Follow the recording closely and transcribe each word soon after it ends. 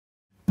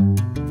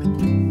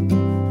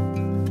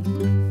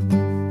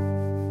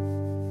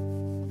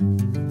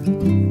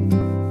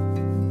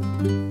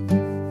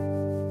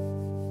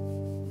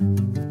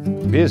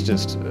is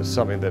just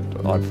something that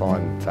I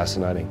find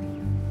fascinating.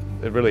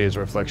 It really is a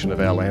reflection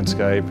of our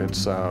landscape.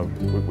 It's,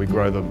 we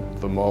grow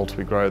the malt,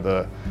 we grow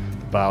the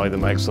barley that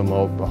makes the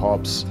malt, the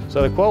hops.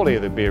 So the quality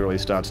of the beer really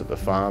starts at the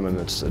farm, and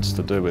it's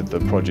to do with the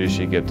produce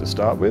you get to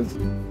start with.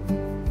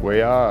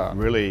 We are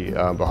really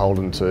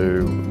beholden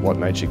to what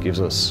nature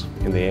gives us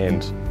in the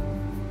end.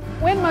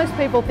 When most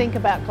people think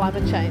about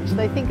climate change,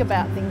 they think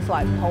about things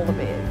like polar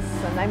bears,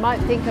 and they might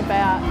think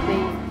about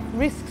the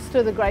risks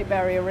to the Great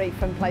Barrier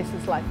Reef and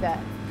places like that.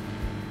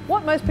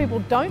 What most people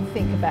don't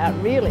think about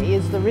really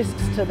is the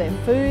risks to their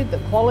food, the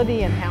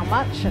quality and how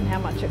much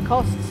it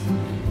costs,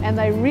 and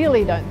they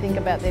really don't think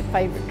about their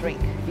favourite drink,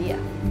 beer.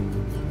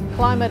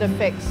 Climate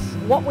affects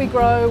what we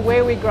grow,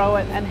 where we grow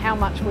it and how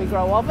much we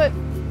grow of it.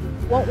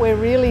 What we're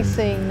really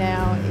seeing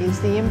now is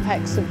the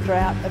impacts of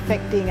drought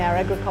affecting our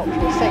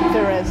agricultural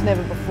sector as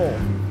never before.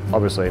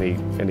 Obviously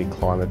any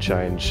climate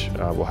change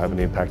will have an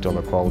impact on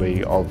the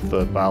quality of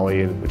the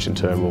barley, which in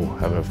turn will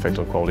have an effect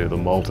on the quality of the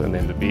malt and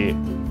then the beer.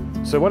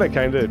 So when it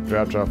came to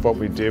Drought Draught, what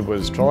we did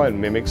was try and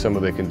mimic some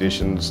of the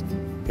conditions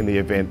in the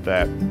event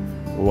that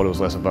water was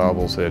less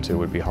available, CO2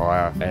 would be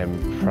higher,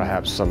 and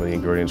perhaps some of the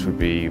ingredients would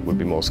be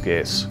more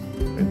scarce.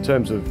 In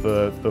terms of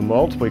the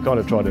malt, we kind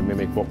of tried to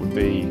mimic what would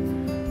be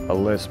a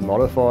less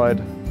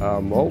modified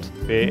malt.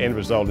 The end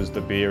result is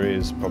the beer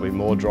is probably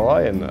more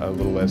dry and a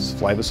little less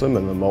flavoursome,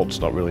 and the malt's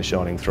not really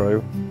shining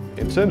through.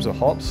 In terms of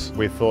hops,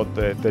 we thought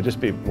that they'd just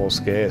be more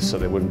scarce, so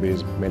there wouldn't be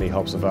as many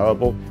hops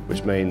available,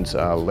 which means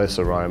less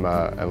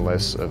aroma and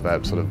less of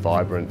that sort of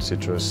vibrant,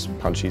 citrus,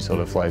 punchy sort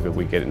of flavour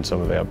we get in some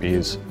of our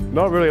beers.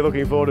 Not really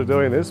looking forward to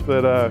doing this,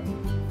 but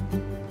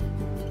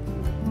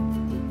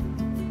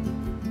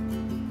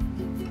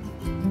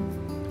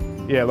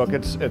yeah, look,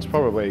 it's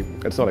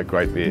not a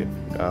great beer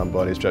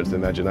by any stretch of the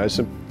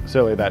imagination.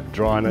 Certainly that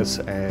dryness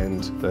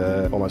and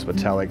the almost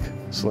metallic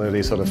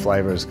salinity sort of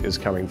flavour is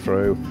coming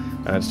through,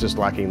 and it's just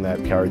lacking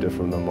that character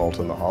from the malt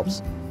and the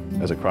hops.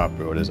 As a craft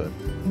brewer, it's a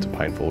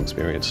painful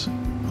experience.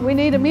 We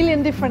need a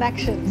million different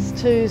actions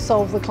to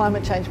solve the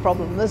climate change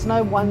problem. There's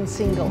no one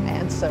single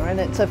answer, and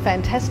it's a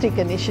fantastic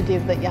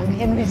initiative that Young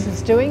Henry's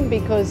is doing,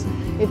 because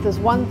if there's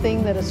one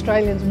thing that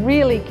Australians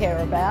really care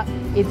about,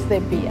 it's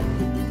their beer.